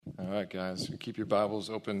right, guys, keep your Bibles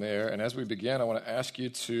open there. And as we begin, I want to ask you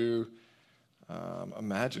to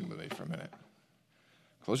imagine with me for a minute.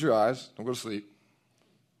 Close your eyes. Don't go to sleep.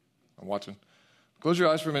 I'm watching. Close your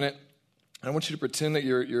eyes for a minute. And I want you to pretend that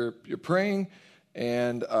you're praying,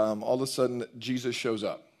 and all of a sudden Jesus shows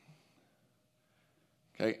up.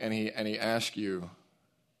 Okay, and he asks you,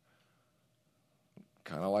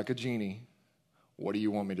 kind of like a genie, what do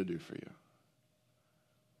you want me to do for you?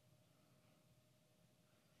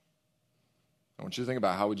 I want you to think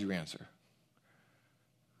about how would you answer.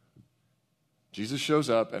 Jesus shows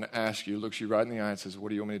up and asks you, looks you right in the eye and says, what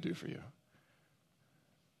do you want me to do for you?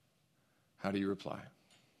 How do you reply? I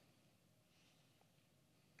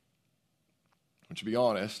want you to be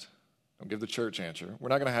honest. Don't give the church answer. We're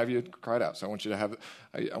not going to have you cry it out. So I want you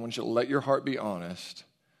to let your heart be honest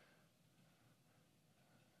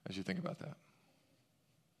as you think about that.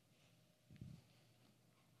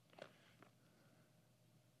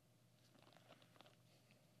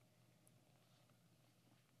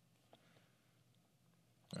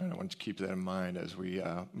 And I want you to keep that in mind as we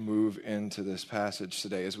move into this passage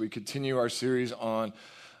today. As we continue our series on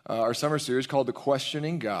our summer series called The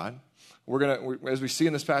Questioning God, as we see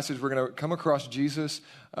in this passage, we're going to come across Jesus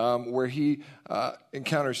where he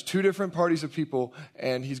encounters two different parties of people,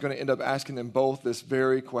 and he's going to end up asking them both this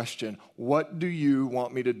very question: what do you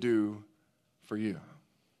want me to do for you?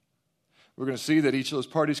 We're going to see that each of those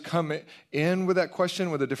parties come in with that question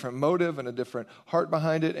with a different motive and a different heart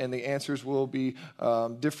behind it, and the answers will be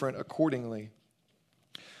different accordingly.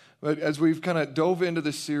 But as we've kind of dove into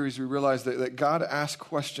this series, we realize that God asks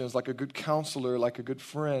questions like a good counselor, like a good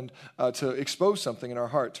friend, to expose something in our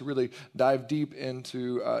heart, to really dive deep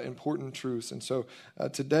into important truths. And so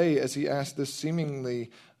today, as he asked this seemingly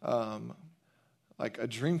like a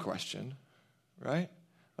dream question, right?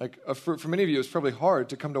 Like for many of you, it's probably hard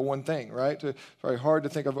to come to one thing, right? It's probably hard to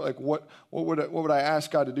think of like what would I ask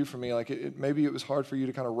God to do for me? Like maybe it was hard for you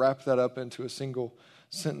to kind of wrap that up into a single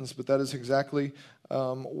sentence, but that is exactly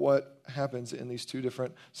what happens in these two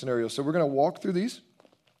different scenarios. So we're going to walk through these.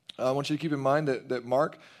 I want you to keep in mind that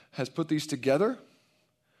Mark has put these together,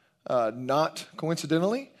 not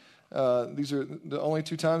coincidentally. These are the only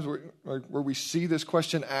two times where we see this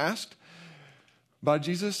question asked by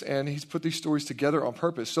Jesus, and he's put these stories together on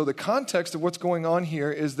purpose. So the context of what's going on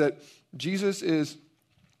here is that Jesus is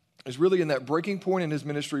really in that breaking point in his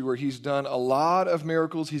ministry where he's done a lot of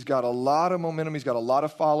miracles. He's got a lot of momentum. He's got a lot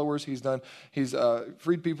of followers. He's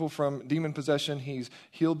freed people from demon possession. He's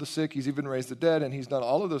healed the sick. He's even raised the dead, and he's done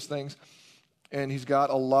all of those things. And he's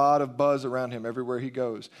got a lot of buzz around him everywhere he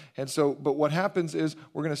goes. And so, but what happens is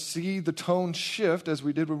we're going to see the tone shift as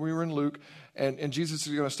we did when we were in Luke, and Jesus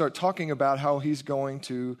is going to start talking about how he's going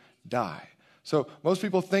to die. So most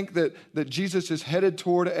people think that Jesus is headed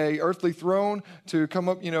toward a earthly throne to come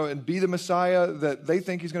up, and be the Messiah, that they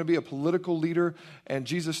think he's going to be a political leader, and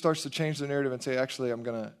Jesus starts to change the narrative and say, actually, I'm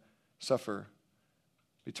going to suffer,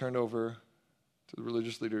 be turned over to the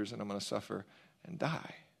religious leaders, and I'm going to suffer and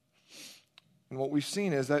die. And what we've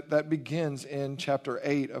seen is that begins in chapter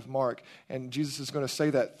 8 of Mark. And Jesus is going to say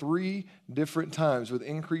that 3 different times with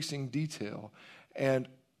increasing detail. And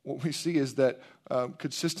what we see is that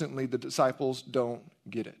consistently the disciples don't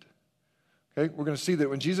get it. Okay, we're going to see that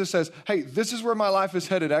when Jesus says, hey, this is where my life is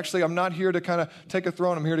headed. Actually, I'm not here to kind of take a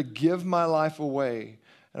throne. I'm here to give my life away.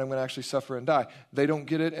 And I'm going to actually suffer and die. They don't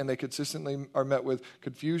get it, and they consistently are met with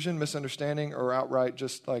confusion, misunderstanding, or outright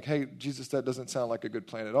just like, hey, Jesus, that doesn't sound like a good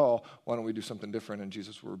plan at all. Why don't we do something different? And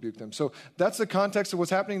Jesus will rebuke them. So that's the context of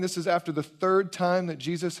what's happening. This is after the 3rd time that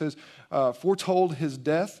Jesus has foretold his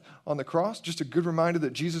death on the cross. Just a good reminder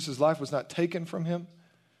that Jesus' life was not taken from him.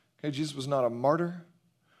 Okay, Jesus was not a martyr.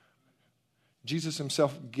 Jesus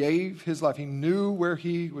himself gave his life. He knew where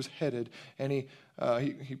he was headed, and he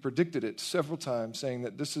predicted it several times, saying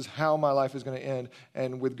that this is how my life is going to end,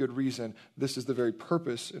 and with good reason. This is the very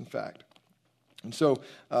purpose, in fact. And so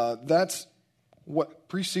that's what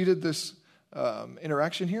preceded this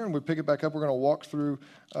interaction here, and we pick it back up. We're going to walk through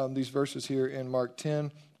these verses here in Mark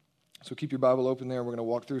 10. So keep your Bible open there. We're going to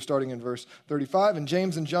walk through starting in verse 35. And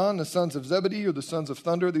James and John, the sons of Zebedee, or the sons of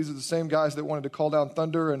thunder. These are the same guys that wanted to call down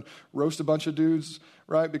thunder and roast a bunch of dudes,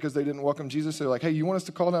 right? Because they didn't welcome Jesus. They're like, hey, you want us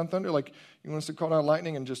to call down thunder? Like, you want us to call down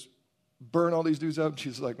lightning and just burn all these dudes up?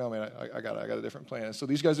 Jesus is like, no, man, I got a different plan. So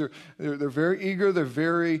these guys they're very eager. They're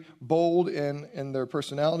very bold in their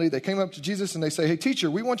personality. They came up to Jesus and they say, hey, teacher,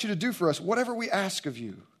 we want you to do for us whatever we ask of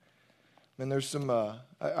you. And there's some,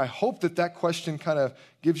 I hope that question kind of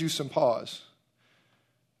gives you some pause,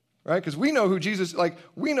 right? Because we know who Jesus,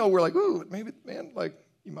 we know we're like, ooh, maybe, man,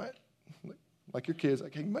 you might, like your kids,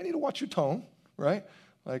 hey, you might need to watch your tone, right?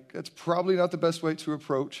 That's probably not the best way to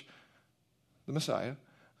approach the Messiah.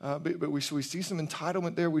 But we see some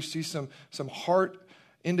entitlement there. We see some heart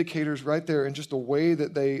indicators right there in just the way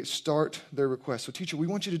that they start their request. So, teacher, we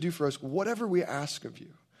want you to do for us whatever we ask of you.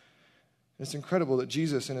 And it's incredible that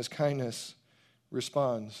Jesus, in his kindness,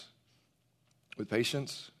 responds with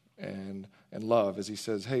patience and love as he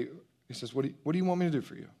says, what do you want me to do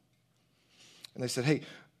for you? And they said, hey,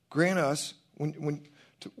 grant us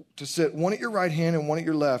to sit one at your right hand and one at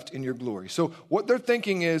your left in your glory. So what they're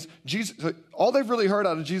thinking is, Jesus. All they've really heard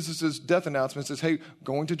out of Jesus' death announcements is, hey,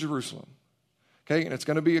 going to Jerusalem. Okay, and it's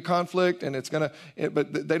going to be a conflict, and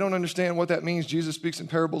but they don't understand what that means. Jesus speaks in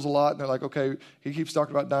parables a lot, and they're like, okay, he keeps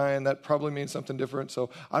talking about dying. That probably means something different. So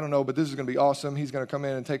I don't know, but this is going to be awesome. He's going to come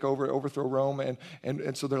in and take over, overthrow Rome,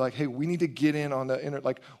 and so they're like, hey, we need to get in on the inner,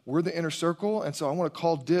 like we're the inner circle, and so I want to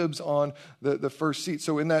call dibs on the first seat.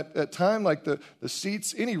 So in that time, like the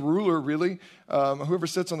seats, any ruler really, whoever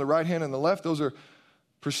sits on the right hand and the left, those are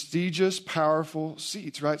prestigious, powerful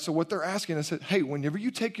seats, right? So what they're asking is, hey, whenever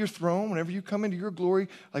you take your throne, whenever you come into your glory,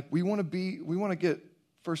 like we want to get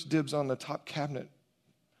first dibs on the top cabinet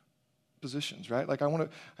positions, right? Like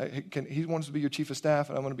he wants to be your chief of staff,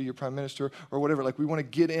 and I want to be your prime minister or whatever. Like we want to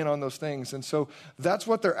get in on those things. And so that's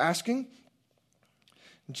what they're asking.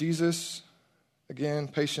 Jesus, again,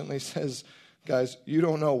 patiently says, guys, you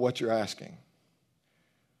don't know what you're asking.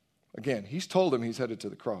 Again, he's told them he's headed to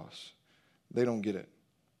the cross. They don't get it.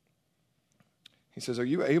 He says, are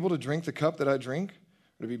you able to drink the cup that I drink,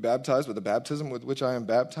 or to be baptized with the baptism with which I am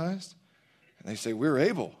baptized? And they say, we're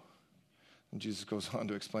able. And Jesus goes on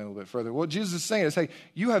to explain a little bit further. What Jesus is saying is, hey,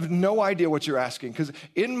 you have no idea what you're asking, because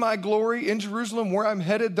in my glory, in Jerusalem, where I'm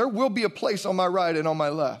headed, there will be a place on my right and on my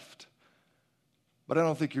left. But I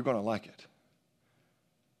don't think you're going to like it.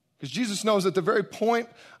 Because Jesus knows at the very point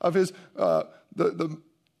of his, the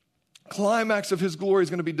climax of his glory is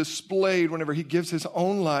going to be displayed whenever he gives his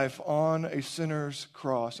own life on a sinner's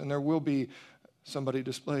cross. And there will be somebody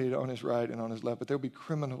displayed on his right and on his left, but there will be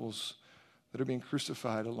criminals that are being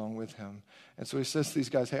crucified along with him. And so he says to these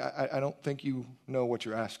guys, hey, I don't think you know what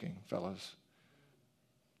you're asking, fellas.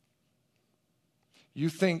 You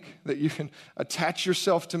think that you can attach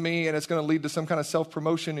yourself to me and it's going to lead to some kind of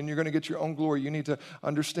self-promotion and you're going to get your own glory. You need to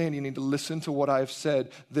understand, you need to listen to what I've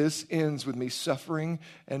said. This ends with me suffering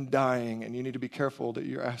and dying, and you need to be careful that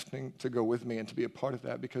you're asking to go with me and to be a part of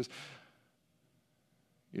that, because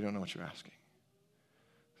you don't know what you're asking.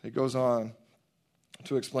 He goes on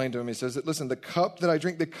to explain to him. He says that, listen, the cup that I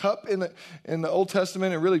drink, the cup in the Old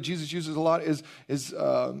Testament, and really Jesus uses a lot, is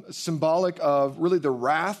symbolic of really the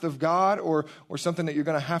wrath of God, or something that you're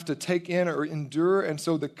going to have to take in or endure. And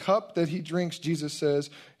so the cup that he drinks, Jesus says,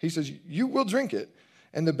 he says, you will drink it.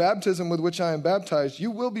 And the baptism with which I am baptized,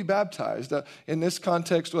 you will be baptized. In this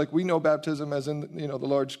context, like we know baptism as in, the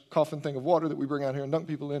large coffin thing of water that we bring out here and dunk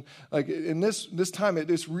people in. Like in this time,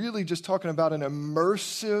 it's really just talking about an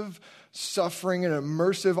immersive suffering, an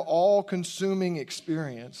immersive, all-consuming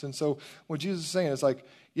experience. And so what Jesus is saying is like,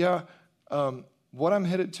 what I'm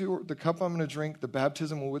headed to, the cup I'm going to drink, the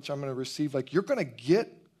baptism with which I'm going to receive, like you're going to get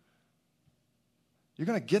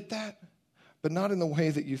that, but not in the way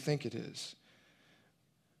that you think it is.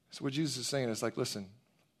 So what Jesus is saying is like, listen,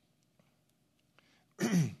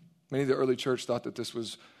 many of the early church thought that this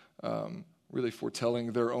was really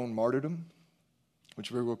foretelling their own martyrdom, which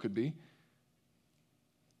very well could be.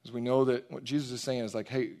 Because we know that what Jesus is saying is like,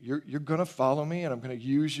 hey, you're going to follow me, and I'm going to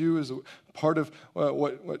use you as a part of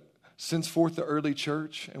what sends forth the early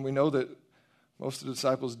church. And we know that most of the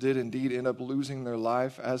disciples did indeed end up losing their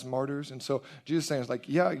life as martyrs. And so Jesus is saying is like,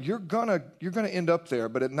 yeah, you're gonna end up there,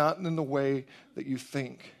 but not in the way that you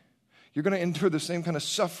think. You're going to endure the same kind of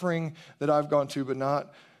suffering that I've gone to, but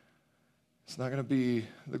it's not going to be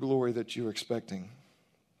the glory that you're expecting.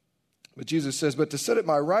 But Jesus says, but to sit at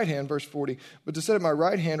my right hand, verse 40, but to sit at my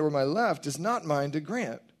right hand or my left is not mine to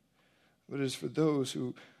grant, but it is for those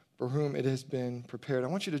for whom it has been prepared. I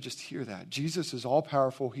want you to just hear that. Jesus is all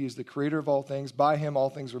powerful. He is the creator of all things. By him all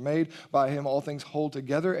things were made. By him all things hold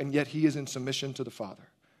together, and yet he is in submission to the Father.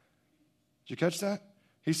 Did you catch that?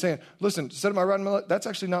 He's saying, listen, sit at my right and my left, that's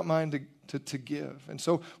actually not mine to give. And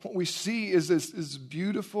so what we see is this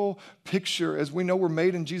beautiful picture, as we know we're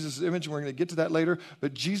made in Jesus' image, and we're going to get to that later,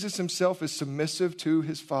 but Jesus himself is submissive to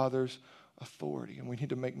his Father's authority. And we need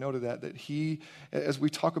to make note of that he, as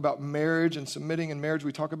we talk about marriage and submitting in marriage,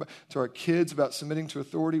 we talk about to our kids about submitting to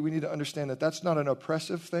authority, we need to understand that that's not an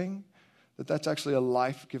oppressive thing, that's actually a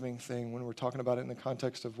life-giving thing when we're talking about it in the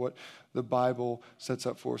context of what the Bible sets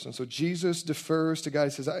up for us. And so Jesus defers to God. He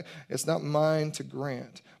says, it's not mine to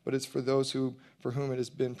grant, but it's for those for whom it has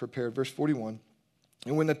been prepared. Verse 41,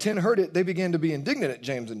 and when the 10 heard it, they began to be indignant at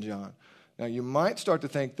James and John. Now, you might start to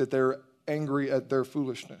think that they're angry at their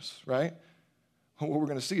foolishness, right? What we're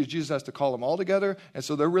going to see is Jesus has to call them all together, and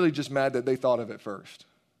so they're really just mad that they thought of it first.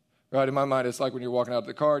 Right? In my mind, it's like when you're walking out of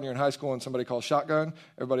the car and you're in high school and somebody calls shotgun,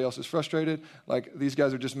 everybody else is frustrated. Like, these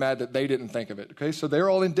guys are just mad that they didn't think of it, okay? So they're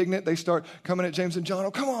all indignant. They start coming at James and John.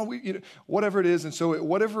 Oh, come on, whatever it is. And so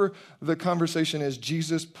whatever the conversation is,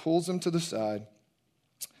 Jesus pulls them to the side,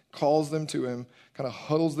 calls them to him, kind of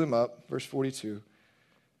huddles them up. Verse 42.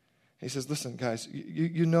 He says, listen, guys,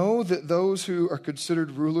 you know that those who are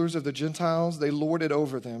considered rulers of the Gentiles, they lord it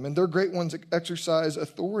over them, and their great ones exercise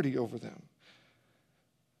authority over them.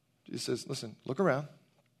 He says, listen, look around.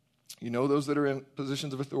 You know those that are in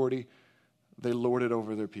positions of authority, they lord it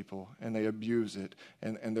over their people, and they abuse it,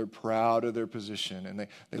 and they're proud of their position, and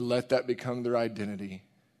they let that become their identity.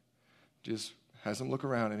 Just has them look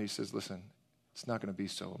around, and he says, listen, it's not going to be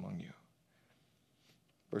so among you.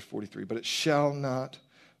 Verse 43, but it shall not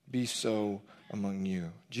be so among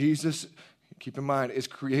you. Jesus, keep in mind, is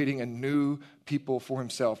creating a new people for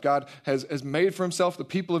himself. God has made for himself the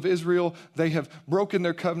people of Israel. They have broken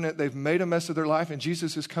their covenant. They've made a mess of their life, and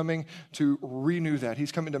Jesus is coming to renew that.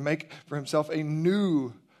 He's coming to make for himself a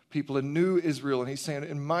new people, a new Israel. And he's saying,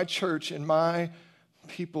 in my church, in my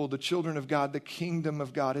people, the children of God, the kingdom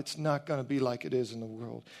of God, it's not going to be like it is in the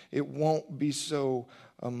world. It won't be so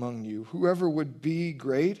among you. Whoever would be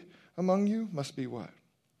great among you must be what?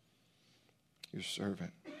 Your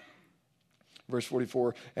servant. Verse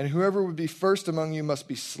 44, and whoever would be first among you must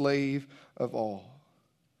be slave of all.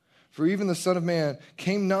 For even the Son of Man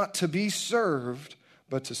came not to be served,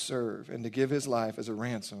 but to serve and to give his life as a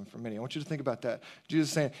ransom for many. I want you to think about that. Jesus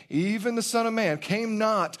is saying, even the Son of Man came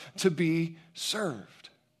not to be served.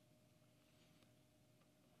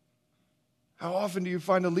 How often do you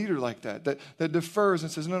find a leader like that defers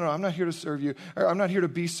and says, no, I'm not here to serve you. Or, I'm not here to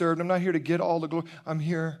be served. I'm not here to get all the glory. I'm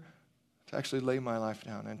here to actually lay my life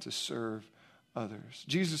down and to serve others.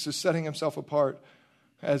 Jesus is setting himself apart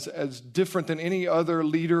as different than any other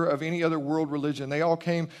leader of any other world religion. They all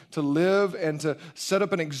came to live and to set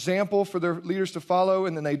up an example for their leaders to follow,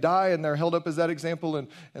 and then they die and they're held up as that example and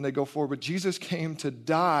they go forward. But Jesus came to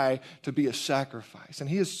die to be a sacrifice. And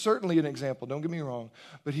he is certainly an example, don't get me wrong,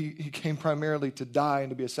 but he came primarily to die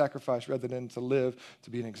and to be a sacrifice rather than to live to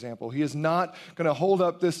be an example. He is not going to hold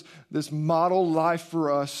up this model life for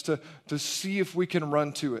us to see if we can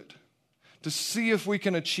run to it, to see if we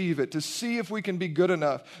can achieve it, to see if we can be good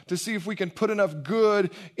enough, to see if we can put enough good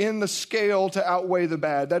in the scale to outweigh the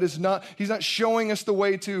bad. He's not showing us the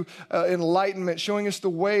way to enlightenment, showing us the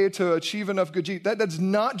way to achieve enough good deeds. That's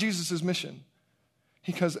not Jesus' mission.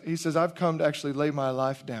 Because he says, I've come to actually lay my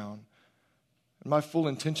life down. And my full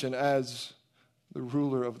intention as the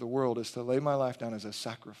ruler of the world is to lay my life down as a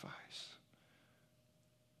sacrifice.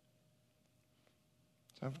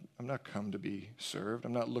 I'm not come to be served.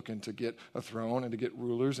 I'm not looking to get a throne and to get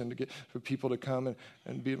rulers and to get for people to come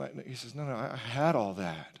and be my... He says, no, I had all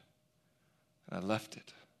that, and I left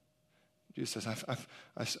it. Jesus says,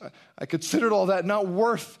 I considered all that not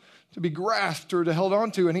worth to be grasped or to held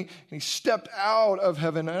on to. And he stepped out of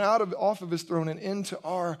heaven and off of his throne and into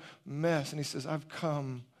our mess. And he says, I've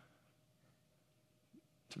come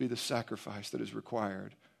to be the sacrifice that is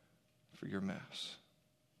required for your mess.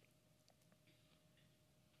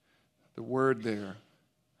 The word there,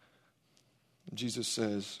 Jesus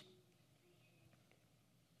says,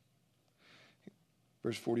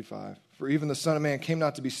 verse 45, for even the Son of Man came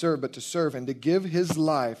not to be served, but to serve and to give his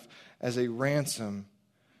life as a ransom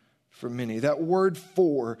for many. That word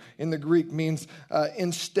for in the Greek means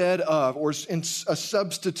instead of, or in a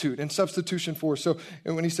substitute, in substitution for. So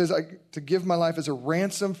when he says to give my life as a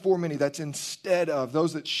ransom for many, that's instead of.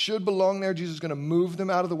 Those that should belong there, Jesus is going to move them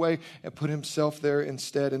out of the way and put himself there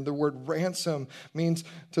instead. And the word ransom means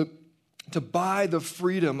to buy the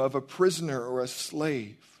freedom of a prisoner or a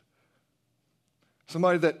slave.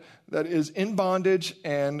 Somebody that is in bondage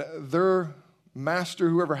and their master,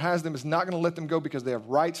 whoever has them, is not going to let them go because they have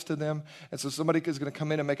rights to them. And so somebody is going to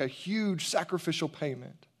come in and make a huge sacrificial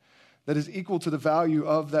payment that is equal to the value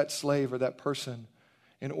of that slave or that person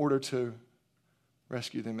in order to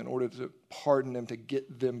rescue them, in order to pardon them, to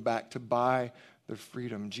get them back, to buy their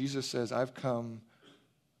freedom. Jesus says, I've come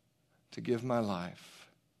to give my life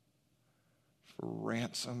for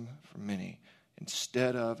ransom for many,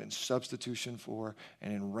 instead of, in substitution for,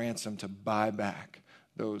 and in ransom to buy back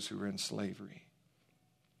those who are in slavery.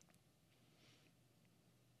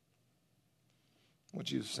 What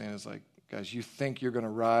Jesus is saying is like, guys, you think you're going to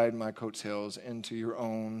ride my coattails into your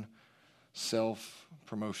own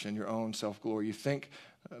self-promotion, your own self-glory. You think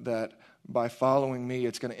that by following me,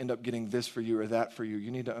 it's going to end up getting this for you or that for you.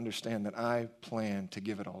 You need to understand that I plan to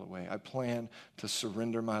give it all away. I plan to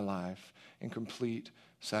surrender my life in complete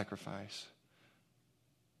sacrifice.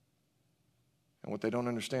 And what they don't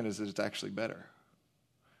understand is that it's actually better.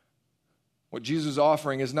 What Jesus is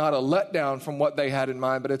offering is not a letdown from what they had in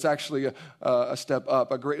mind, but it's actually a step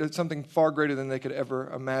up. It's something far greater than they could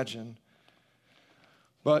ever imagine.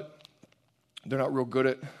 But they're not real good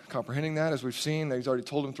at comprehending that. As we've seen, he's already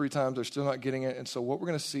told them 3 times. They're still not getting it. And so what we're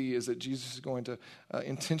going to see is that Jesus is going to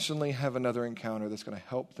intentionally have another encounter that's going to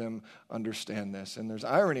help them understand this. And there's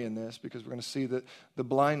irony in this because we're going to see that the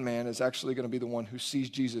blind man is actually going to be the one who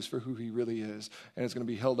sees Jesus for who he really is. And it's going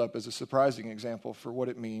to be held up as a surprising example for what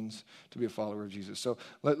it means to be a follower of Jesus. So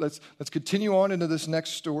let's continue on into this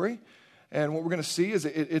next story. And what we're going to see is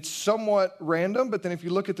it's somewhat random, but then if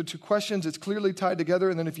you look at the 2 questions, it's clearly tied together.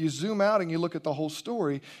 And then if you zoom out and you look at the whole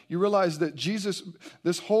story, you realize that Jesus,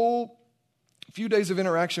 this whole few days of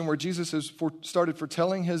interaction where Jesus has started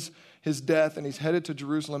foretelling his death and he's headed to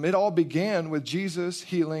Jerusalem, it all began with Jesus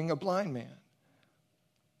healing a blind man.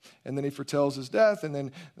 And then he foretells his death, and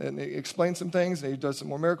then he explains some things, and he does some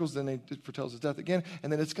more miracles, then he foretells his death again, and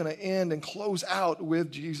then it's going to end and close out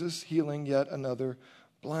with Jesus healing yet another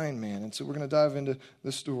blind man. And so we're going to dive into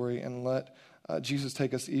the story and let Jesus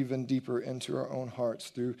take us even deeper into our own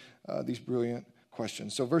hearts through these brilliant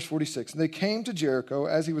questions. So verse 46, they came to Jericho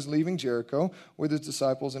as he was leaving Jericho with his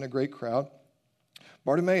disciples and a great crowd.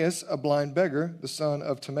 Bartimaeus, a blind beggar, the son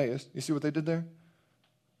of Timaeus. You see what they did there?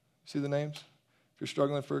 See the names? If you're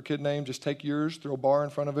struggling for a kid name, just take yours, throw a bar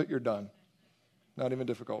in front of it, you're done. Not even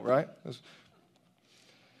difficult, right?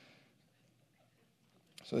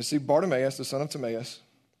 So they see Bartimaeus, the son of Timaeus,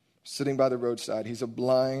 sitting by the roadside. He's a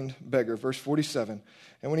blind beggar. Verse 47.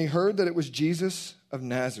 And when he heard that it was Jesus of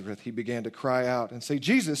Nazareth, he began to cry out and say,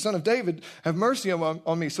 Jesus, son of David, have mercy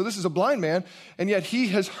on me. So this is a blind man, and yet he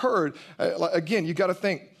has heard. Again, you got to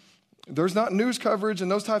think. There's not news coverage and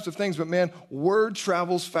those types of things, but man, word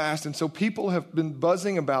travels fast. And so people have been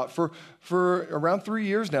buzzing about for around 3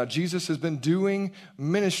 years now. Jesus has been doing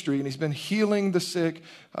ministry and he's been healing the sick,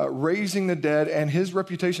 raising the dead, and his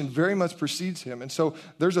reputation very much precedes him. And so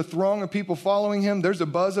there's a throng of people following him. There's a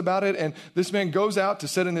buzz about it. And this man goes out to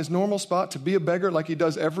sit in his normal spot to be a beggar like he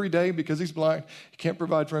does every day because he's blind. He can't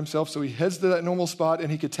provide for himself. So he heads to that normal spot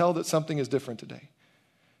and he could tell that something is different today.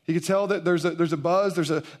 He could tell that there's a buzz,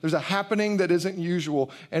 there's a happening that isn't usual.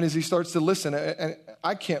 And as he starts to listen, and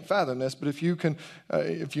I can't fathom this, but if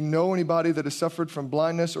you know anybody that has suffered from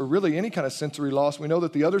blindness or really any kind of sensory loss, we know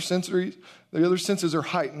that the other senses are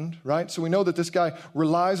heightened, right? So we know that this guy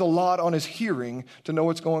relies a lot on his hearing to know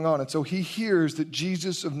what's going on. And so he hears that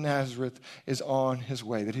Jesus of Nazareth is on his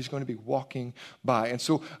way, that he's going to be walking by. And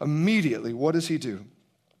so immediately, what does he do?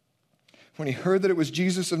 When he heard that it was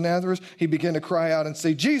Jesus of Nazareth, he began to cry out and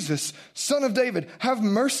say, Jesus, son of David, have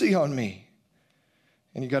mercy on me.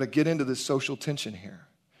 And you got to get into this social tension here.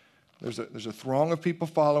 There's a throng of people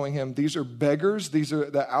following him. These are beggars. These are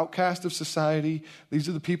the outcast of society. These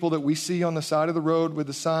are the people that we see on the side of the road with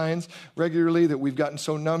the signs regularly that we've gotten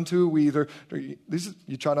so numb to.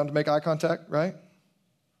 You try not to make eye contact, right?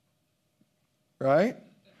 Right?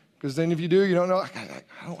 Because then if you do, you don't know,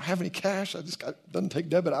 I don't have any cash. Doesn't take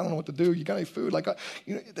debit. I don't know what to do. You got any food?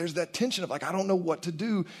 There's that tension of I don't know what to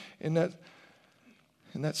do in that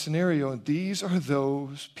scenario. And these are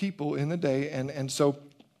those people in the day. And so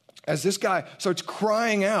as this guy starts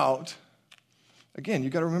crying out, again,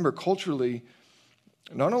 you got to remember culturally,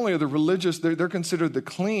 not only are the religious, they're considered the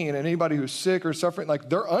clean, and anybody who's sick or suffering,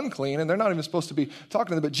 they're unclean, and they're not even supposed to be talking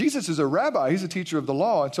to them. But Jesus is a rabbi. He's a teacher of the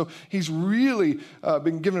law. And so he's really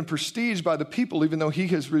been given prestige by the people, even though he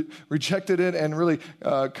has rejected it and really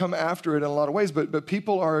come after it in a lot of ways. But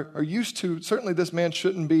people are used to, certainly this man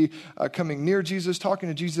shouldn't be coming near Jesus, talking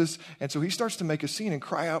to Jesus. And so he starts to make a scene and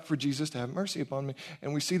cry out for Jesus to have mercy upon me.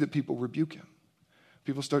 And we see that people rebuke him.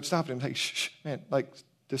 People start stopping him, hey, shh, man,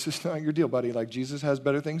 this is not your deal, buddy. Jesus has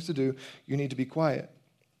better things to do. You need to be quiet.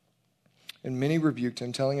 And many rebuked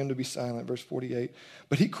him, telling him to be silent. Verse 48.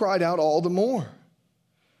 But he cried out all the more,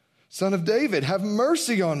 Son of David, have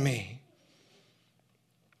mercy on me.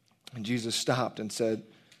 And Jesus stopped and said,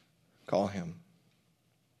 call him.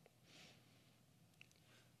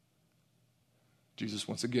 Jesus,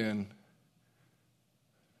 once again,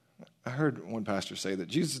 I heard one pastor say that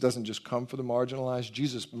Jesus doesn't just come for the marginalized,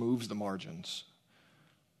 Jesus moves the margins.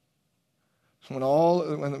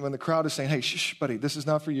 When the crowd is saying, hey, shh, buddy, this is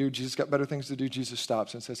not for you. Jesus got better things to do. Jesus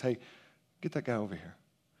stops and says, hey, get that guy over here.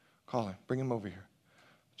 Call him. Bring him over here.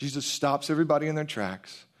 Jesus stops everybody in their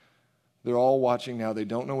tracks. They're all watching now. They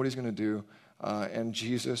don't know what he's going to do. And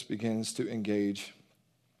Jesus begins to engage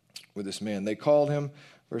with this man. They called him,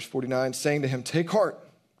 verse 49, saying to him, "Take heart,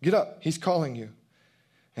 get up, he's calling you."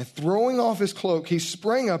 And throwing off his cloak, he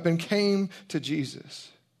sprang up and came to Jesus.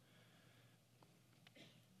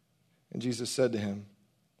 And Jesus said to him,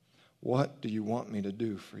 "What do you want me to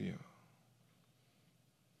do for you?"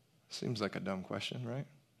 Seems like a dumb question, right?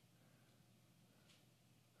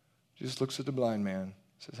 Jesus looks at the blind man,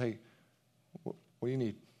 says, "Hey, what do you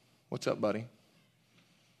need? What's up, buddy?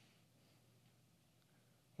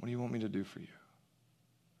 What do you want me to do for you?"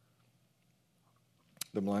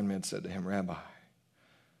 The blind man said to him, "Rabbi."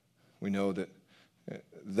 We know that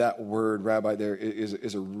that word, rabbi, there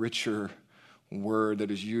is a richer word that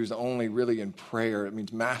is used only really in prayer. It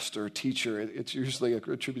means master, teacher. It's usually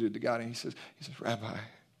attributed to God. And he says, "Rabbi,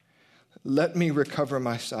 let me recover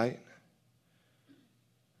my sight."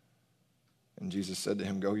 And Jesus said to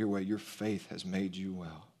him, "Go your way. Your faith has made you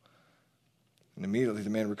well." And immediately the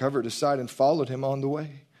man recovered his sight and followed him on the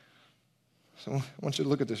way. So I want you to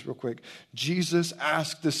look at this real quick. Jesus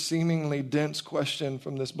asked this seemingly dense question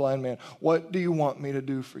from this blind man. What do you want me to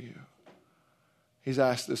do for you? He's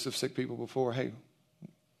asked this of sick people before. Hey,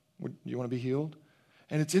 you want to be healed?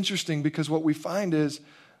 And it's interesting because what we find is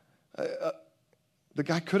the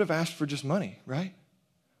guy could have asked for just money, right?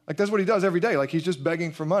 Like that's what he does every day. Like he's just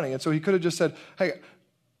begging for money. And so he could have just said, "Hey,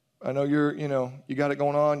 I know you got it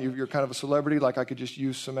going on. You're kind of a celebrity. Like I could just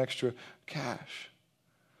use some extra cash."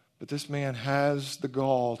 But this man has the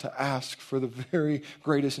gall to ask for the very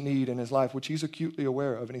greatest need in his life, which he's acutely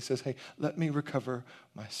aware of. And he says, "Hey, let me recover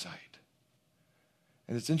my sight."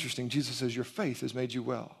 And it's interesting. Jesus says, "Your faith has made you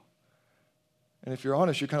well." And if you're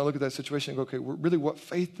honest, you kind of look at that situation and go, okay, really what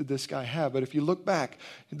faith did this guy have? But if you look back,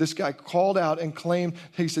 this guy called out and claimed,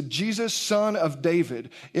 he said, "Jesus, son of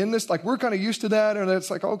David." In this, like we're kind of used to that, and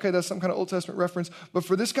it's like, okay, that's some kind of Old Testament reference. But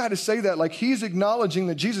for this guy to say that, like he's acknowledging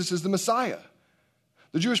that Jesus is the Messiah.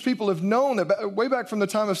 The Jewish people have known that way back from the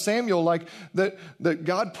time of Samuel, like that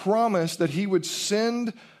God promised that he would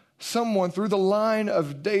send someone through the line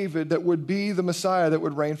of David that would be the Messiah that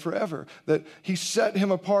would reign forever. That he set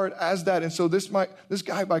him apart as that. And so this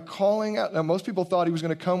guy, by calling out, now most people thought he was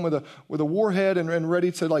going to come with a warhead and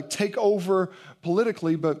ready to like take over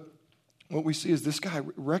politically, but what we see is this guy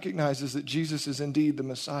recognizes that Jesus is indeed the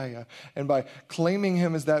Messiah. And by claiming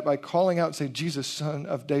him as that, by calling out and saying, "Jesus, son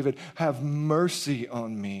of David, have mercy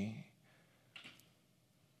on me."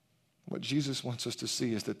 What Jesus wants us to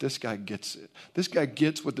see is that this guy gets it. This guy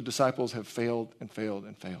gets what the disciples have failed and failed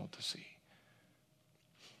and failed to see.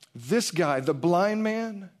 This guy, the blind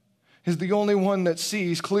man, is the only one that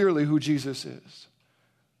sees clearly who Jesus is.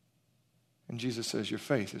 And Jesus says, "Your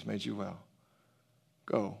faith has made you well.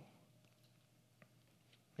 Go."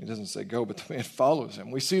 He doesn't say go, but the man follows him.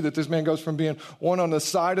 We see that this man goes from being one on the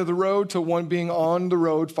side of the road to one being on the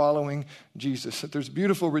road following Jesus. That there's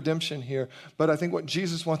beautiful redemption here. But I think what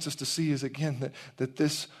Jesus wants us to see is, again, that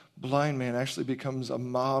this blind man actually becomes a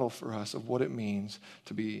model for us of what it means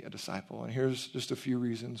to be a disciple. And here's just a few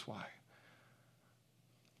reasons why.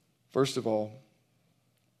 First of all,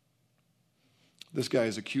 this guy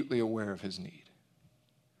is acutely aware of his need.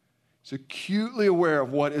 He's acutely aware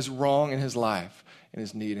of what is wrong in his life and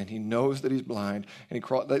his need, and he knows that he's blind. And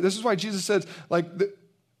this is why Jesus says, like,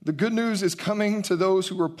 the good news is coming to those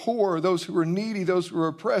who are poor, those who are needy, those who are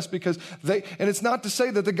oppressed, because and it's not to say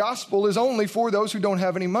that the gospel is only for those who don't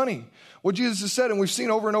have any money. What Jesus has said, and we've seen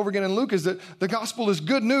over and over again in Luke, is that the gospel is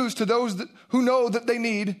good news to those who know that they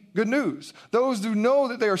need good news. Those who know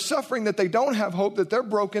that they are suffering, that they don't have hope, that they're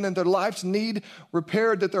broken, and their lives need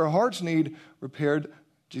repaired, that their hearts need repaired.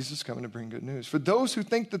 Jesus is coming to bring good news. For those who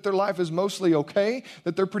think that their life is mostly okay,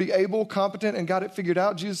 that they're pretty able, competent, and got it figured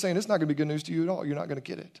out, Jesus is saying it's not going to be good news to you at all. You're not going to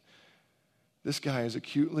get it. This guy is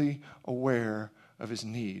acutely aware of his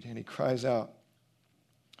need, and he cries out,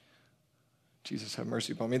 "Jesus, have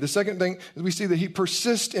mercy upon me." The second thing is we see that he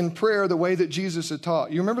persists in prayer the way that Jesus had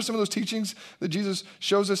taught. You remember some of those teachings that Jesus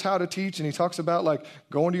shows us how to teach, and he talks about like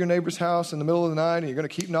going to your neighbor's house in the middle of the night, and you're going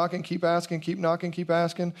to keep knocking, keep asking, keep knocking, keep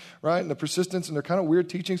asking, right? And the persistence, and they're kind of weird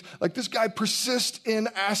teachings. Like this guy persists in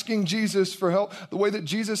asking Jesus for help the way that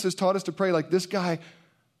Jesus has taught us to pray. Like this guy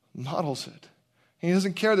models it. He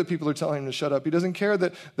doesn't care that people are telling him to shut up. He doesn't care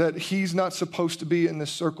that he's not supposed to be in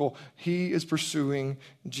this circle. He is pursuing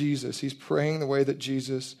Jesus. He's praying the way that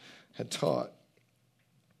Jesus had taught.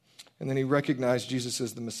 And then he recognized Jesus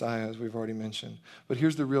as the Messiah, as we've already mentioned. But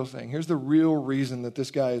here's the real thing. Here's the real reason that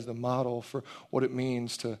this guy is the model for what it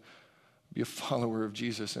means to be a follower of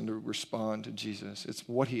Jesus and to respond to Jesus. It's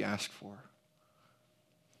what he asked for.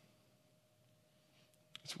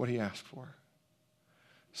 It's what he asked for.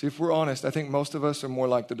 See, if we're honest, I think most of us are more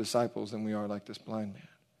like the disciples than we are like this blind man.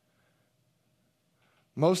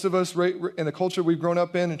 Most of us, in the culture we've grown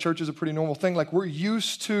up in, and church is a pretty normal thing, like we're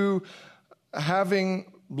used to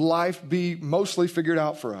having life be mostly figured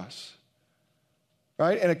out for us.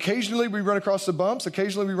 Right? And occasionally we run across the bumps.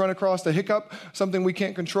 Occasionally we run across the hiccup, something we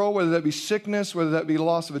can't control, whether that be sickness, whether that be the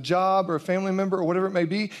loss of a job or a family member or whatever it may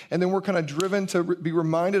be. And then we're kind of driven to be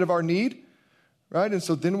reminded of our need. Right? And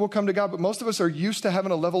so then we'll come to God. But most of us are used to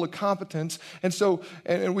having a level of competence. And so,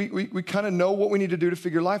 and we kind of know what we need to do to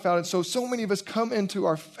figure life out. And so many of us come into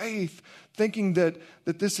our faith thinking that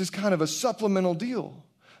this is kind of a supplemental deal.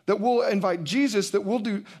 That we'll invite Jesus, that we'll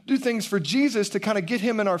do things for Jesus to kind of get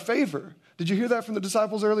him in our favor. Did you hear that from the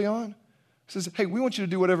disciples early on? He says, hey, we want you to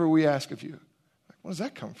do whatever we ask of you. Where does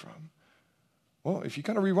that come from? Well, if you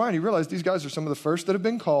kind of rewind, you realize these guys are some of the first that have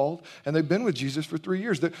been called, and they've been with Jesus for 3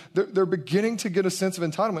 years. They're beginning to get a sense of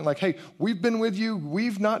entitlement. Like, hey, we've been with you.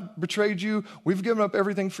 We've not betrayed you. We've given up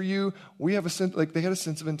everything for you. We have a sense, like they had a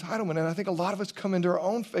sense of entitlement. And I think a lot of us come into our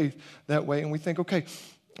own faith that way, and we think, okay,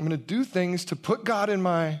 I'm going to do things to put God in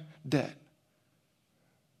my debt.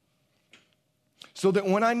 So that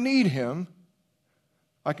when I need him,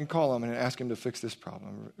 I can call him and ask him to fix this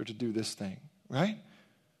problem or to do this thing, right?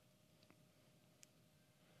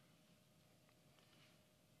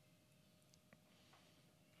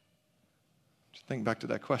 Just think back to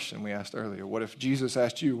that question we asked earlier. What if Jesus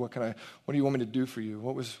asked you, what do you want me to do for you?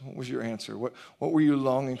 What was your answer? What were you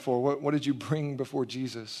longing for? What did you bring before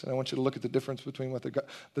Jesus? And I want you to look at the difference between what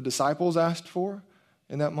the disciples asked for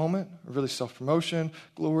in that moment, really self-promotion,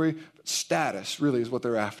 glory, status really is what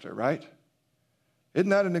they're after, right? Isn't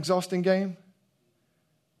that an exhausting game?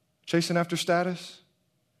 Chasing after status?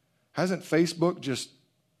 Hasn't Facebook just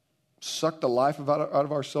sucked the life out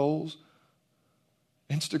of our souls?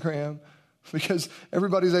 Instagram? Because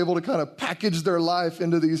everybody's able to kind of package their life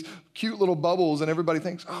into these cute little bubbles, and everybody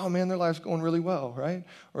thinks, oh man, their life's going really well, right?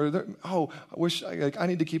 Or, I wish I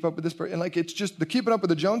need to keep up with this person. And like it's just the keeping up with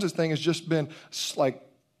the Joneses thing has just been like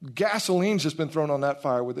gasoline's just been thrown on that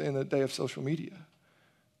fire in the day of social media.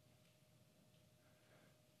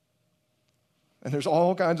 And there's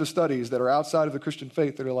all kinds of studies that are outside of the Christian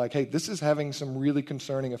faith that are like, hey, this is having some really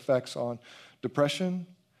concerning effects on depression,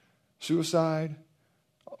 suicide,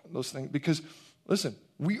 those things. Because, listen,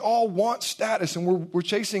 we all want status, and we're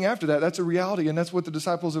chasing after that. That's a reality, and that's what the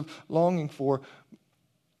disciples are longing for.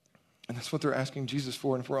 And that's what they're asking Jesus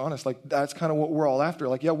for. And if we're honest, like that's kind of what we're all after.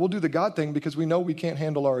 Like, yeah, we'll do the God thing because we know we can't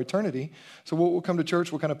handle our eternity. So we'll come to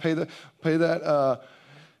church, we'll kind of pay that.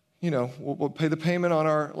 We'll pay the payment on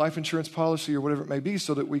our life insurance policy or whatever it may be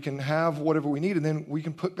so that we can have whatever we need. And then we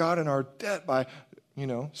can put God in our debt by,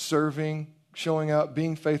 serving, showing up,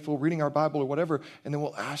 being faithful, reading our Bible or whatever. And then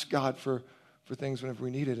we'll ask God for things whenever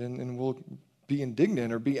we need it. And we'll be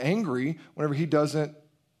indignant or be angry whenever he doesn't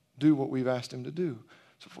do what we've asked him to do.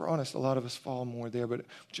 So if we're honest, a lot of us fall more there. But I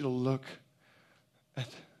want you to look at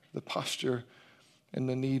the posture and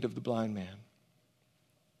the need of the blind man.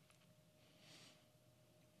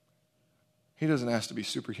 He doesn't ask to be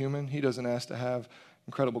superhuman. He doesn't ask to have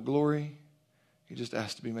incredible glory. He just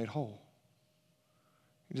asks to be made whole.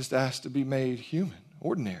 He just asks to be made human,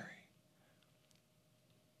 ordinary.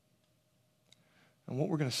 And what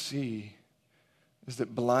we're going to see is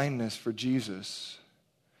that blindness for Jesus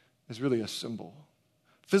is really a symbol.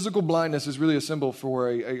 Physical blindness is really a symbol for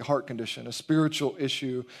a heart condition, a spiritual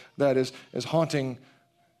issue that is to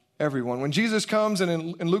everyone. When Jesus comes, and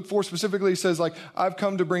in Luke 4 specifically, he says, like, I've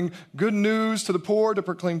come to bring good news to the poor, to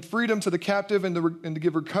proclaim freedom to the captive, and to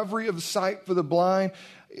give recovery of sight for the blind.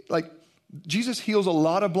 Like, Jesus heals a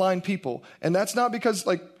lot of blind people. And that's not because,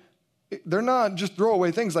 like, they're not just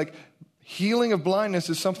throwaway things. Like, healing of blindness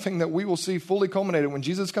is something that we will see fully culminated. When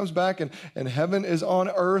Jesus comes back and heaven is on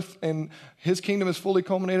earth and his kingdom is fully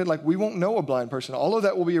culminated, like we won't know a blind person. All of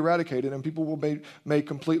that will be eradicated and people will be made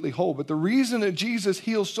completely whole. But the reason that Jesus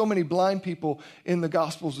heals so many blind people in the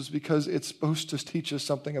Gospels is because it's supposed to teach us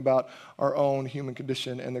something about our own human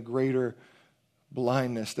condition and the greater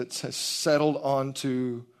blindness that has settled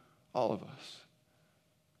onto all of us.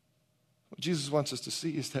 What Jesus wants us to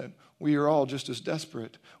see is that we are all just as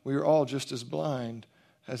desperate. We are all just as blind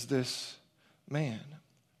as this man.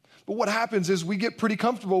 But what happens is we get pretty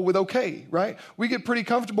comfortable with okay, right? We get pretty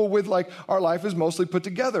comfortable with like our life is mostly put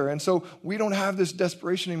together. And so we don't have this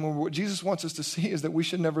desperation anymore. What Jesus wants us to see is that we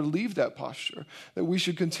should never leave that posture, that we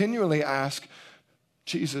should continually ask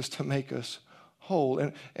Jesus to make us whole.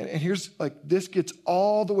 And here's like, this gets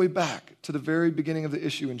all the way back to the very beginning of the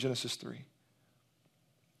issue in Genesis 3.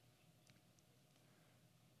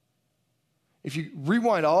 If you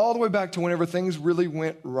rewind all the way back to whenever things really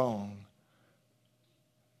went wrong,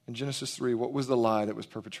 in Genesis 3, what was the lie that was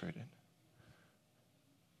perpetrated?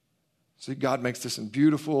 See, God makes this in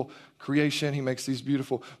beautiful creation. He makes these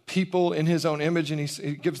beautiful people in his own image, and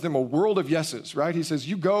he gives them a world of yeses, right? He says,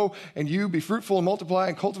 you go and you be fruitful and multiply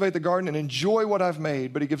and cultivate the garden and enjoy what I've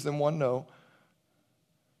made. But he gives them one no.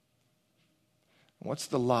 What's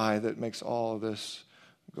the lie that makes all of this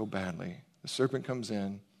go badly? The serpent comes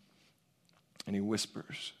in and he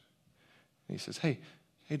whispers. And he says, hey,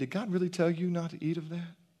 did God really tell you not to eat of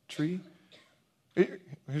that tree?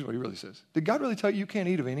 Here's what he really says. Did God really tell you can't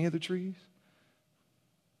eat of any of the trees?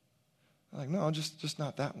 I'm like, no, just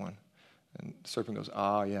not that one. And the serpent goes,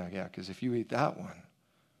 yeah, because if you eat that one,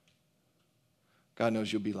 God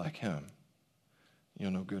knows you'll be like him.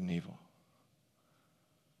 You'll know good and evil.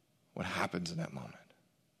 What happens in that moment?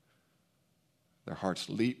 Their hearts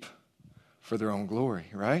leap for their own glory,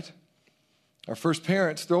 right? Our first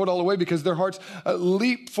parents throw it all away because their hearts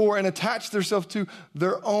leap for and attach themselves to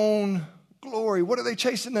their own glory. What are they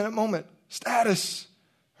chasing in that moment? Status,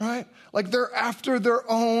 right? Like they're after their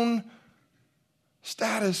own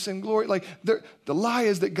status and glory. Like the lie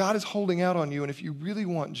is that God is holding out on you, and if you really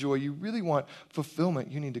want joy, you really want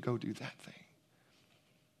fulfillment, you need to go do that thing.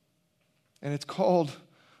 And it's called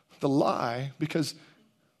the lie because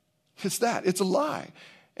it's a lie.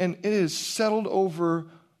 And it is settled over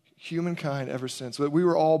humankind ever since. But we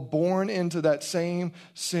were all born into that same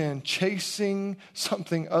sin, chasing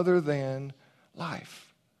something other than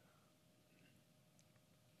life.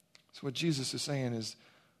 So what Jesus is saying is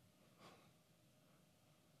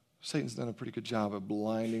Satan's done a pretty good job of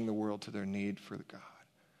blinding the world to their need for God.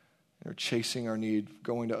 They're chasing our need,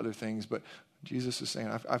 going to other things. But Jesus is saying,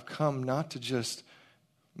 I've come not to just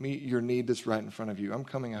meet your need that's right in front of you. I'm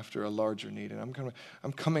coming after a larger need, and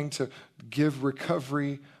I'm coming to give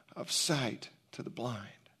recovery of sight to the blind.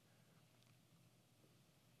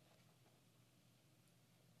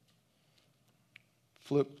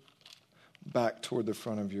 Flip back toward the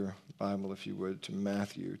front of your Bible, if you would, to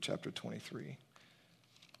Matthew chapter 23.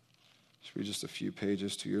 Just read just a few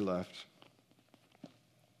pages to your left.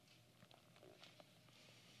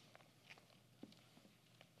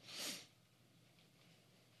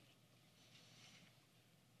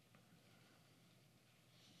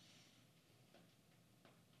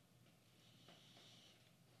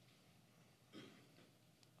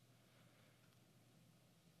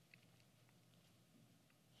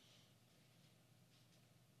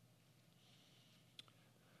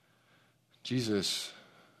 Jesus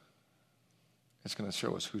is going to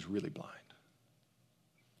show us who's really blind.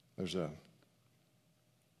 There's a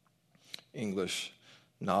English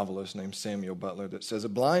novelist named Samuel Butler that says, a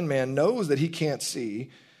blind man knows that he can't see,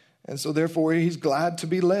 and so therefore he's glad to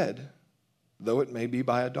be led, though it may be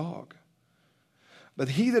by a dog. But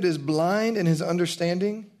he that is blind in his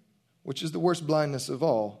understanding, which is the worst blindness of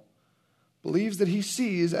all, believes that he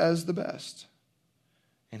sees as the best,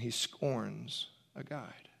 and he scorns a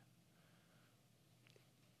guide.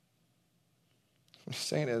 What he's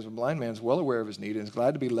saying is a blind man's well aware of his need and is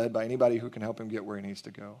glad to be led by anybody who can help him get where he needs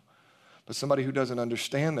to go. But somebody who doesn't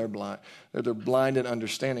understand they're blind in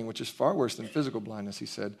understanding, which is far worse than physical blindness, he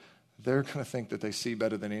said, they're going to think that they see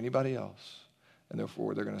better than anybody else, and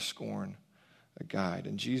therefore they're going to scorn a guide.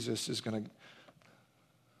 And Jesus is going to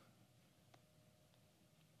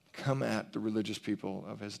come at the religious people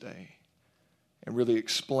of his day and really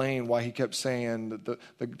explain why he kept saying that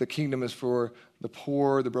the kingdom is for the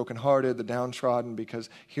poor, the brokenhearted, the downtrodden, because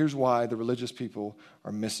here's why the religious people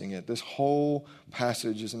are missing it. This whole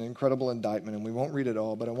passage is an incredible indictment, and we won't read it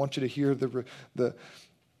all, but I want you to hear the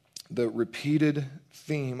repeated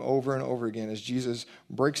theme over and over again as Jesus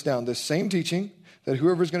breaks down this same teaching that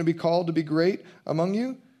whoever is going to be called to be great among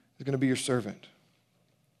you is going to be your servant.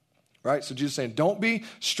 Right? So Jesus is saying, don't be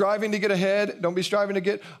striving to get ahead. Don't be striving to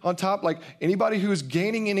get on top. Like anybody who is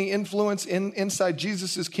gaining any influence inside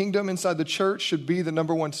Jesus' kingdom, inside the church, should be the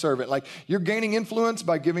number one servant. Like you're gaining influence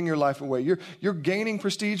by giving your life away. You're gaining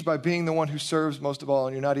prestige by being the one who serves most of all,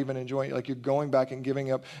 and you're not even enjoying it. Like you're going back and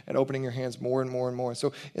giving up and opening your hands more and more and more.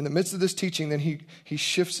 So in the midst of this teaching, then he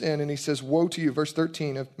shifts in and he says, woe to you, verse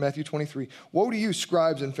 13 of Matthew 23. Woe to you,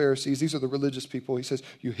 scribes and Pharisees. These are the religious people. He says,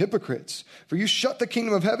 you hypocrites, for you shut the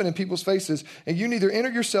kingdom of heaven in people's faces, and you neither enter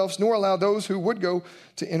yourselves nor allow those who would go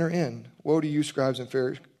to enter in. Woe to you, scribes and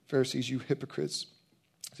Pharisees, you hypocrites.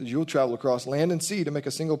 He says, you'll travel across land and sea to make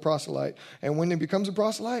a single proselyte, and when he becomes a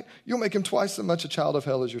proselyte, you'll make him twice as much a child of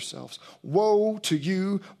hell as yourselves. Woe to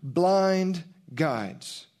you, blind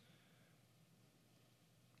guides.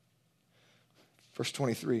 Verse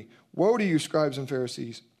 23, woe to you, scribes and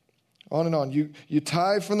Pharisees, On and on. You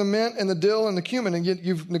tithe from the mint and the dill and the cumin, and yet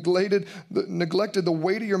you've neglected the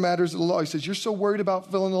weightier matters of the law. He says, you're so worried about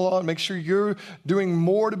fulfilling the law and make sure you're doing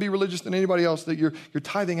more to be religious than anybody else, that you're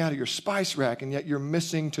tithing out of your spice rack, and yet you're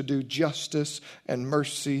missing to do justice and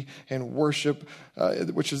mercy and worship,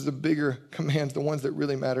 which is the bigger commands, the ones that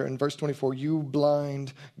really matter. In verse 24, you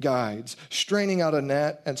blind guides, straining out a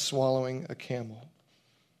gnat and swallowing a camel.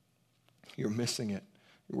 You're missing it.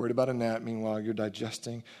 You're worried about a gnat, meanwhile, you're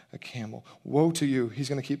digesting a camel. Woe to you. He's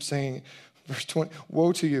going to keep saying, verse 20,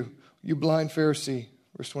 woe to you, you blind Pharisee.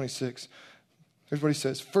 Verse 26. Here's what he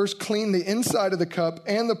says. First, clean the inside of the cup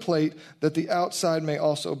and the plate, that the outside may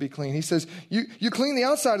also be clean. He says, you clean the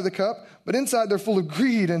outside of the cup, but inside they're full of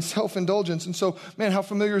greed and self-indulgence. And so, man, how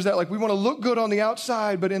familiar is that? Like, we want to look good on the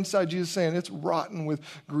outside, but inside, Jesus is saying it's rotten with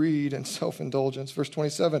greed and self-indulgence. Verse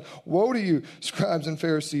 27, woe to you, scribes and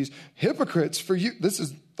Pharisees, hypocrites, for you. This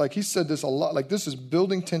is like, he said this a lot, like this is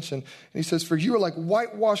building tension. And he says, for you are like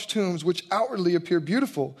whitewashed tombs, which outwardly appear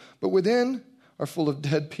beautiful, but within are full of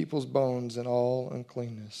dead people's bones and all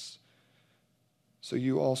uncleanness. So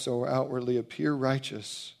you also outwardly appear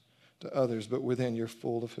righteous to others, but within you're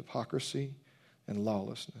full of hypocrisy and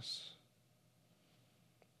lawlessness.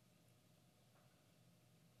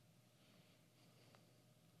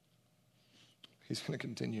 He's going to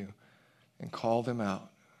continue and call them out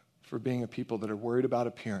for being a people that are worried about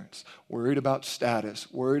appearance, worried about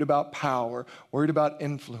status, worried about power, worried about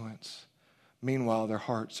influence. Meanwhile, their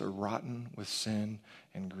hearts are rotten with sin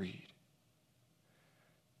and greed.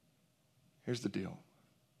 Here's the deal.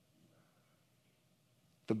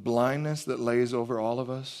 The blindness that lays over all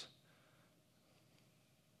of us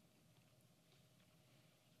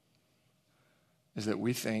is that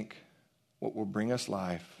we think what will bring us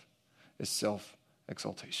life is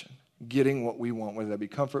self-exaltation. Getting what we want, whether that be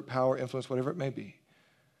comfort, power, influence, whatever it may be.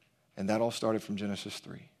 And that all started from Genesis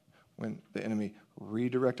 3. When the enemy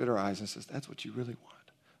redirected our eyes and says, that's what you really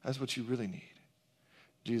want. That's what you really need.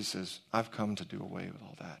 Jesus says, I've come to do away with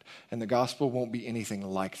all that. And the gospel won't be anything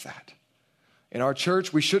like that. In our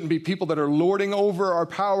church, we shouldn't be people that are lording over our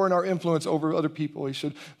power and our influence over other people.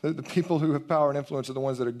 The people who have power and influence are the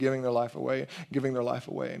ones that are giving their life away, giving their life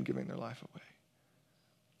away, and giving their life away.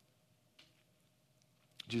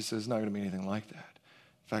 Jesus says it's not going to be anything like that.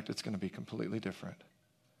 In fact, it's going to be completely different.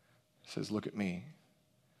 He says, look at me.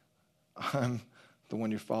 I'm the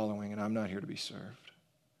one you're following, and I'm not here to be served.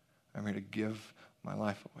 I'm here to give my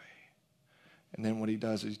life away. And then what he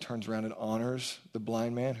does is he turns around and honors the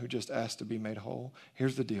blind man who just asked to be made whole.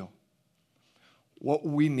 Here's the deal. What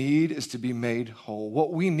we need is to be made whole.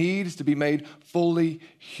 What we need is to be made fully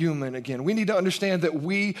human again. We need to understand that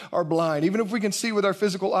we are blind. Even if we can see with our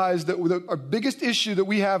physical eyes, that our biggest issue that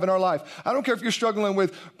we have in our life. I don't care if you're struggling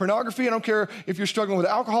with pornography. I don't care if you're struggling with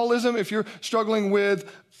alcoholism, if you're struggling with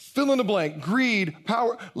fill in the blank, greed,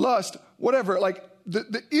 power, lust, whatever. Like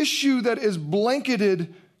the issue that is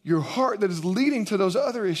blanketed your heart, that is leading to those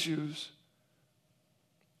other issues,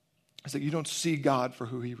 is that you don't see God for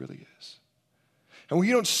who he really is. And when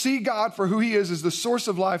you don't see God for who he is as the source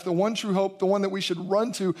of life, the one true hope, the one that we should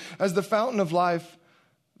run to as the fountain of life,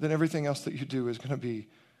 then everything else that you do is going to be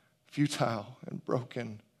futile and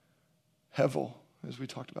broken, hevel, as we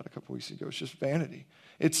talked about a couple weeks ago. It's just vanity.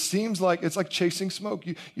 It seems like it's like chasing smoke.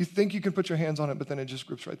 You think you can put your hands on it, but then it just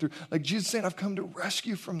grips right through. Like Jesus saying, I've come to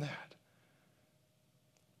rescue from that.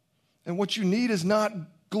 And what you need is not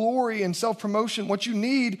glory and self-promotion. What you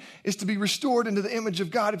need is to be restored into the image of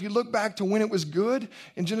God. If you look back to when it was good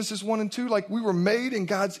in Genesis 1 and 2, like we were made in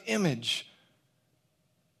God's image.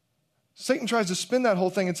 Satan tries to spin that whole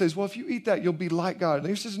thing and says, well, if you eat that, you'll be like God. And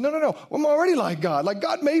he says, no. Well, I'm already like God. Like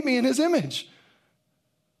God made me in his image.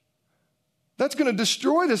 That's going to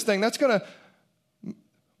destroy this thing. That's going to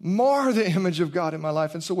mar the image of God in my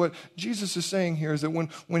life. And so what Jesus is saying here is that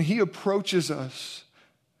when he approaches us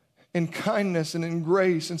in kindness and in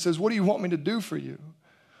grace and says, what do you want me to do for you?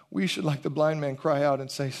 We should, like the blind man, cry out and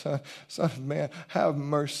say, son of man, have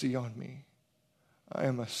mercy on me. I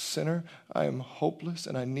am a sinner, I am hopeless,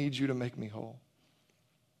 and I need you to make me whole.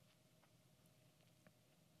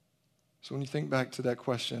 So when you think back to that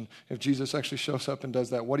question, if Jesus actually shows up and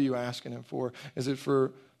does that, what are you asking him for? Is it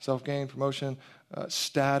for self-gain, promotion,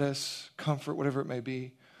 status, comfort, whatever it may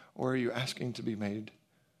be? Or are you asking to be made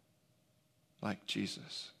like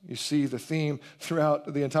Jesus. You see the theme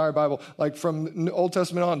throughout the entire Bible. Like from the Old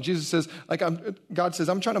Testament on, Jesus says, God says,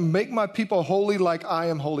 I'm trying to make my people holy like I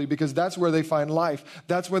am holy, because that's where they find life.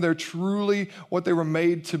 That's where they're truly what they were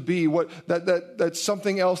made to be. That's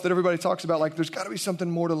something else that everybody talks about. Like, there's got to be something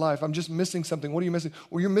more to life. I'm just missing something. What are you missing?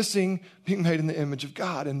 Well, you're missing being made in the image of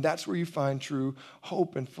God. And that's where you find true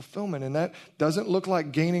hope and fulfillment. And that doesn't look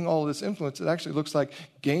like gaining all of this influence. It actually looks like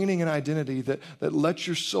gaining an identity that lets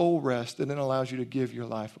your soul rest and then allows you to give your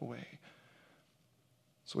life away.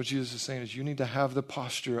 So what Jesus is saying is, you need to have the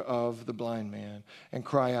posture of the blind man and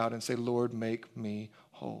cry out and say, Lord, make me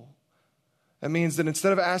whole. That means that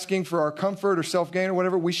instead of asking for our comfort or self-gain or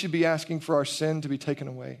whatever, we should be asking for our sin to be taken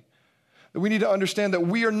away. That we need to understand that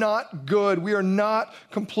we are not good. We are not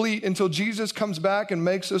complete until Jesus comes back and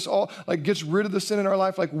makes us all, gets rid of the sin in our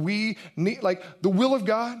life. We need, the will of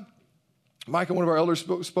God. Micah, one of our elders,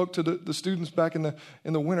 spoke to the students back in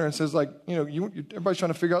the winter and says, everybody's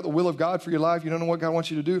trying to figure out the will of God for your life. You don't know what God wants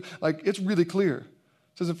you to do. It's really clear.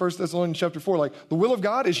 It says in 1 Thessalonians chapter 4, the will of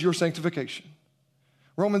God is your sanctification.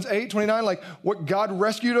 Romans 8:29, what God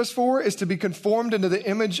rescued us for is to be conformed into the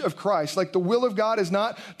image of Christ. The will of God is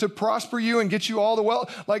not to prosper you and get you all the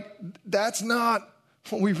wealth. That's not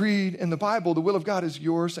what we read in the Bible. The will of God is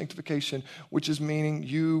your sanctification, which is meaning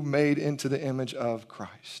you made into the image of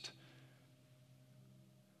Christ.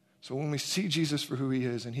 So when we see Jesus for who he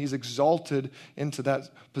is and he's exalted into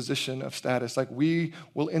that position of status, we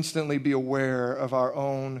will instantly be aware of our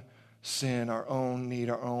own sin, our own need,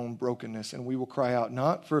 our own brokenness. And we will cry out,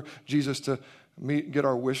 not for Jesus to get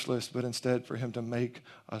our wish list, but instead for him to make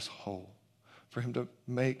us whole, for him to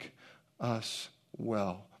make us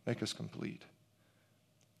well, make us complete.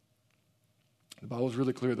 The Bible is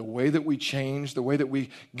really clear. The way that we change, the way that we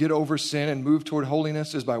get over sin and move toward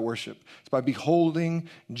holiness is by worship. It's by beholding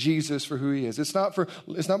Jesus for who he is. It's not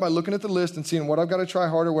by looking at the list and seeing what I've got to try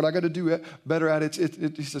harder, what I got to do better at.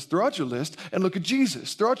 He says, throw out your list and look at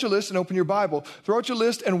Jesus. Throw out your list and open your Bible. Throw out your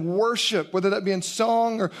list and worship, whether that be in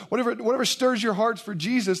song or whatever stirs your hearts for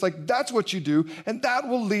Jesus. That's what you do, and that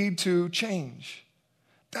will lead to change.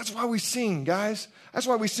 That's why we sing, guys. That's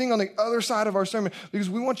why we sing on the other side of our sermon, because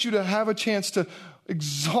we want you to have a chance to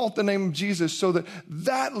exalt the name of Jesus so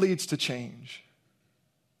that leads to change.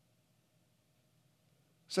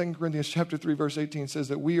 2 Corinthians chapter 3, verse 18 says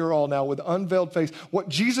that we are all now with unveiled face. What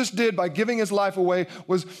Jesus did by giving his life away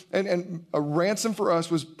was, and a ransom for us,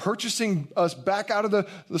 was purchasing us back out of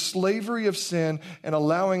the slavery of sin and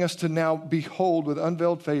allowing us to now behold with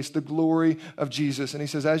unveiled face the glory of Jesus. And he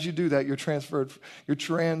says, as you do that, you're changed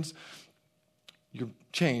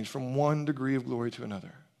from one degree of glory to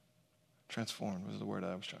another. Transformed was the word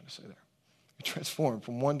I was trying to say there. You're transformed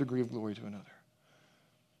from one degree of glory to another.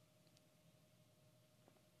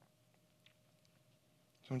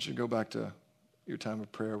 I want you to go back to your time of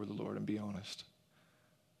prayer with the Lord and be honest.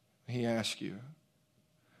 He asks you,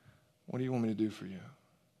 what do you want me to do for you?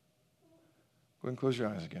 Go ahead and close your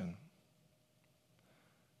eyes again.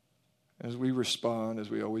 As we respond, as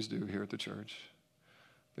we always do here at the church,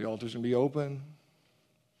 the altar's going to be open.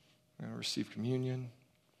 We're going to receive communion.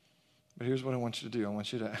 But here's what I want you to do.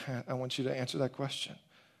 I want you to answer that question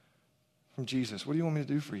from Jesus. What do you want me to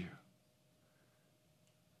do for you?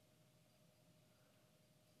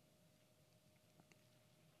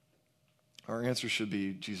 Our answer should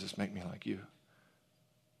be, Jesus, make me like you.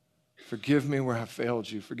 Forgive me where I've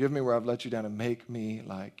failed you. Forgive me where I've let you down, and make me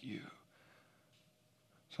like you.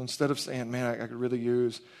 So instead of saying, man, I could really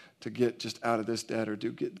use to get just out of this debt or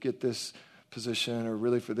get this position or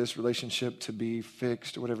really for this relationship to be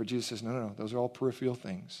fixed or whatever, Jesus says, no. Those are all peripheral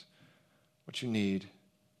things. What you need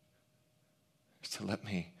is to let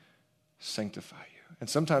me sanctify you. And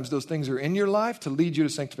sometimes those things are in your life to lead you to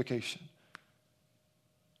sanctification.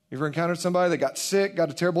 You ever encountered somebody that got sick, got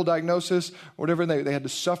a terrible diagnosis, or whatever, and they had to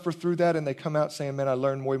suffer through that, and they come out saying, man, I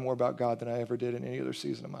learned way more about God than I ever did in any other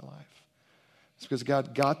season of my life. It's because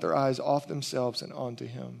God got their eyes off themselves and onto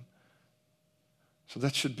him. So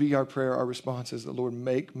that should be our prayer. Our response is, the Lord,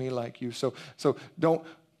 make me like you. So don't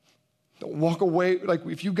walk away.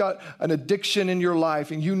 If you've got an addiction in your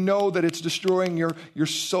life and you know that it's destroying your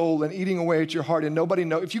soul and eating away at your heart and nobody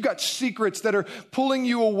knows, if you've got secrets that are pulling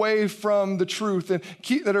you away from the truth and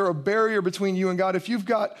that are a barrier between you and God, if you've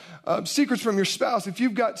got secrets from your spouse, if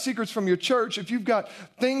you've got secrets from your church, if you've got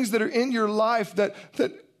things that are in your life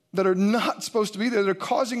that are not supposed to be there, that are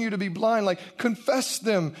causing you to be blind, confess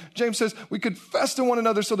them. James says we confess to one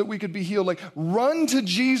another so that we could be healed. Run to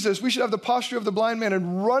Jesus. We should have the posture of the blind man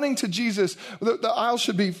and running to Jesus. The aisle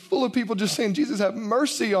should be full of people just saying, Jesus, have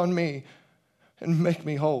mercy on me and make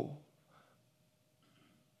me whole.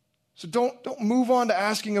 So don't move on to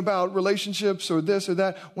asking about relationships or this or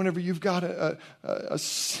that whenever you've got a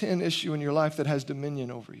sin issue in your life that has dominion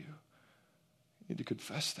over you. You need to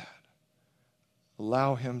confess that.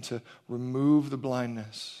 Allow him to remove the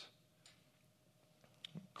blindness.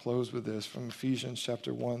 Close with this from Ephesians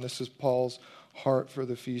chapter 1. This is Paul's heart for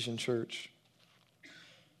the Ephesian church.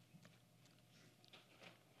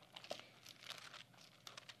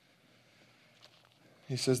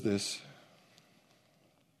 He says this.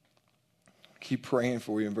 Keep praying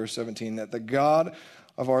for you in verse 17, that the God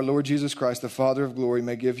of our Lord Jesus Christ, the Father of glory,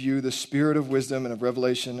 may give you the spirit of wisdom and of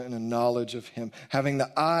revelation and a knowledge of him, having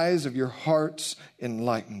the eyes of your hearts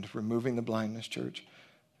enlightened, removing the blindness, church,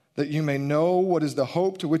 that you may know what is the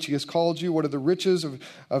hope to which he has called you, what are the riches of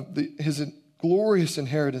his glorious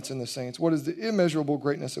inheritance in the saints, what is the immeasurable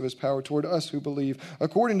greatness of his power toward us who believe,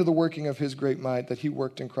 according to the working of his great might that he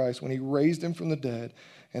worked in Christ when he raised him from the dead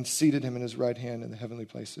and seated him in his right hand in the heavenly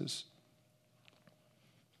places.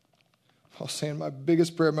 Paul's saying, my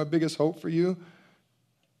biggest prayer, my biggest hope for you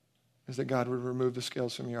is that God would remove the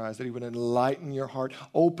scales from your eyes, that he would enlighten your heart,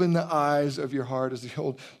 open the eyes of your heart, as the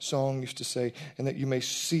old song used to say, and that you may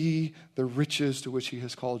see the riches to which he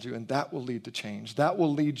has called you. And that will lead to change. That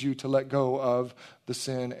will lead you to let go of the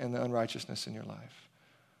sin and the unrighteousness in your life.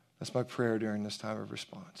 That's my prayer during this time of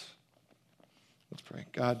response. Let's pray.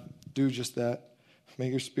 God, do just that. May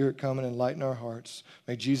your spirit come and enlighten our hearts.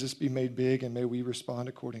 May Jesus be made big, and may we respond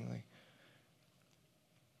accordingly.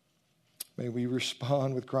 May we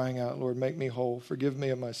respond with crying out, Lord, make me whole. Forgive me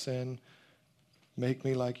of my sin. Make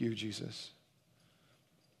me like you, Jesus.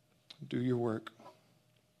 Do your work.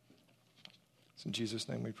 It's in Jesus'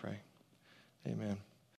 name we pray. Amen.